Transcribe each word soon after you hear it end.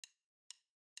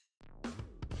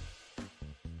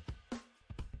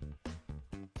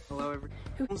Hello,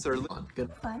 everyone.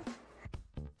 Good. Fun.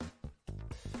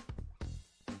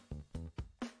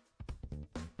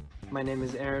 My name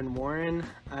is Aaron Warren.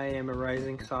 I am a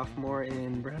rising sophomore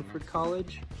in Branford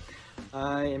College.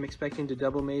 I am expecting to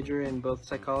double major in both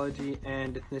psychology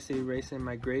and ethnicity, race, and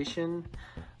migration.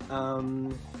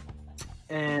 And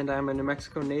I'm a New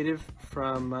Mexico native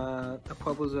from the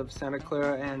Pueblos of Santa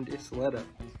Clara and Isleta.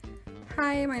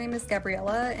 Hi, my name is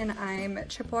Gabriella, and I'm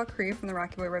Chippewa Cree from the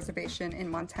Rocky Boy Reservation in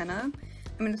Montana.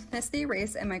 I'm an ethnicity,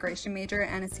 race, and migration major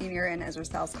and a senior in Ezra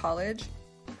Stiles College.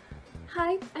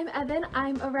 Hi, I'm Evan.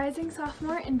 I'm a rising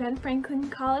sophomore in Ben Franklin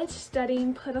College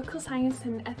studying political science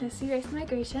and ethnicity, race, and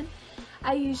migration.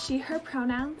 I use she, her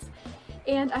pronouns,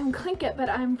 and I'm Tlingit, but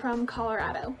I'm from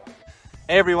Colorado.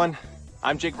 Hey everyone,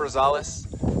 I'm Jake Rosales.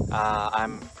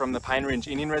 I'm from the Pine Ridge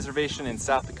Indian Reservation in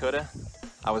South Dakota.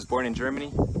 I was born in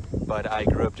Germany, but I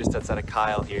grew up just outside of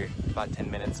Kyle here, about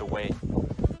 10 minutes away.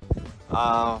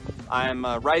 I'm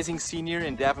a rising senior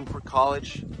in Davenport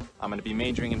College. I'm going to be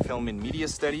majoring in film and media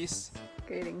studies.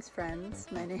 Greetings friends,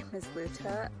 my name is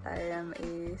Luta. I am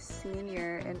a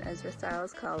senior in Ezra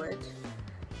Stiles College.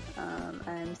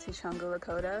 I'm Sičángu,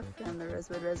 Lakota from the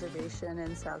Rosewood Reservation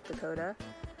in South Dakota.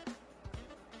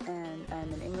 And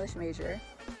I'm an English major.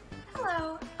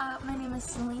 Hello, my name is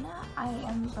Selena. I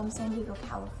am from San Diego,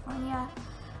 California.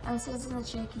 I'm a citizen of the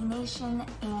Cherokee Nation,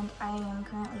 and I am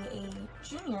currently a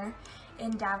junior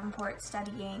in Davenport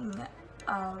studying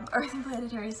Earth and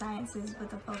Planetary Sciences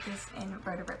with a focus in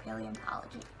vertebrate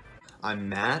paleontology. I'm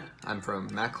Matt. I'm from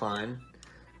Cline,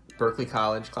 Berkeley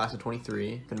College, class of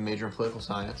 23. Going to major in political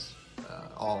science.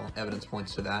 All evidence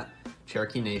points to that.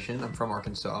 Cherokee Nation. I'm from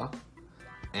Arkansas.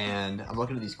 And I'm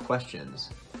looking at these questions.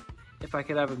 If I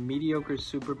could have a mediocre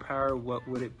superpower, what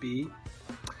would it be?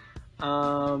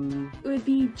 It would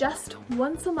be just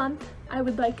once a month. I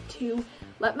would like to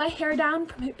let my hair down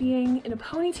from it being in a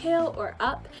ponytail or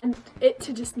up, and it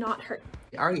to just not hurt.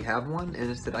 I already have one,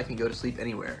 and it's that I can go to sleep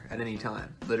anywhere at any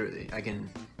time. Literally. I can,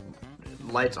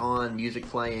 lights on, music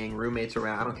playing, roommates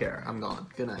around, I don't care. I'm gone.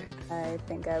 Good night. I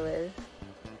think I would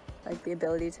like the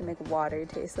ability to make water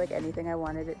taste like anything I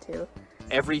wanted it to.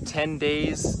 Every 10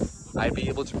 days, I'd be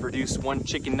able to produce one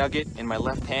chicken nugget in my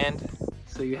left hand.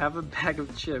 So you have a bag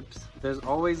of chips. There's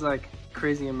always like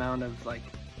crazy amount of like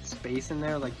space in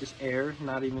there, like just air,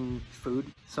 not even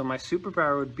food. So my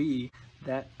superpower would be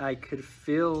that I could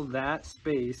fill that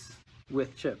space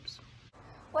with chips.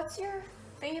 What's your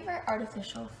favorite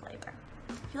artificial flavor?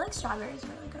 I feel like strawberry is a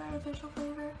really good artificial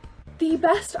flavor. The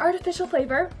best artificial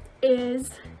flavor is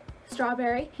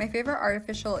strawberry. My favorite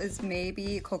artificial is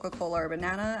maybe Coca-Cola or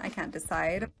banana. I can't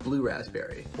decide. Blue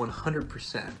raspberry,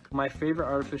 100%. My favorite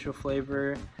artificial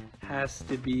flavor has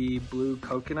to be blue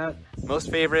coconut. Most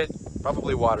favorite,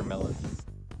 probably watermelon.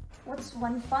 What's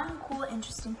one fun, cool,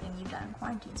 interesting thing you've done in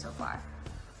quarantine so far?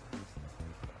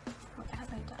 What have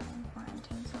I done in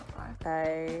quarantine so far?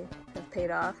 I have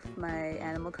paid off my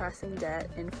Animal Crossing debt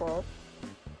in full.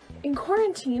 In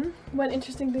quarantine, one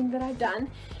interesting thing that I've done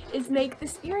is make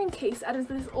this earring case out of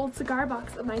this old cigar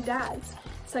box of my dad's,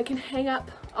 so I can hang up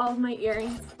all of my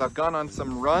earrings. I've gone on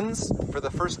some runs for the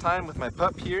first time with my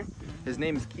pup here. His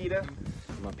name is Kita.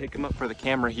 I'm gonna pick him up for the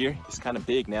camera here. He's kind of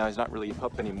big now, he's not really a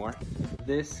pup anymore.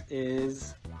 This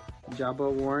is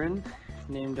Jabba Warren,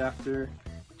 named after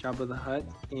Jabba the Hutt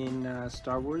in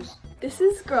Star Wars. This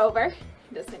is Grover.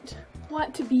 He doesn't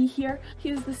want to be here. He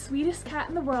is the sweetest cat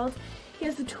in the world. He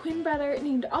has a twin brother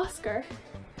named Oscar,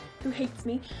 who hates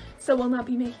me, so will not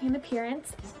be making an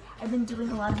appearance. I've been doing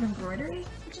a lot of embroidery,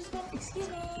 which has been, which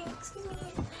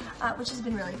has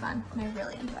been really fun, and I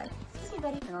really enjoyed. Excuse me,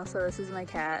 buddy. And also this is my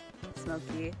cat,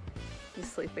 Smokey.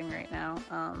 He's sleeping right now.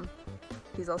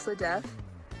 He's also deaf.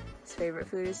 His favorite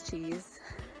food is cheese.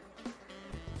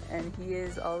 And he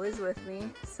is always with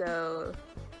me, so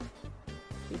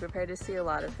be prepared to see a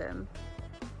lot of him.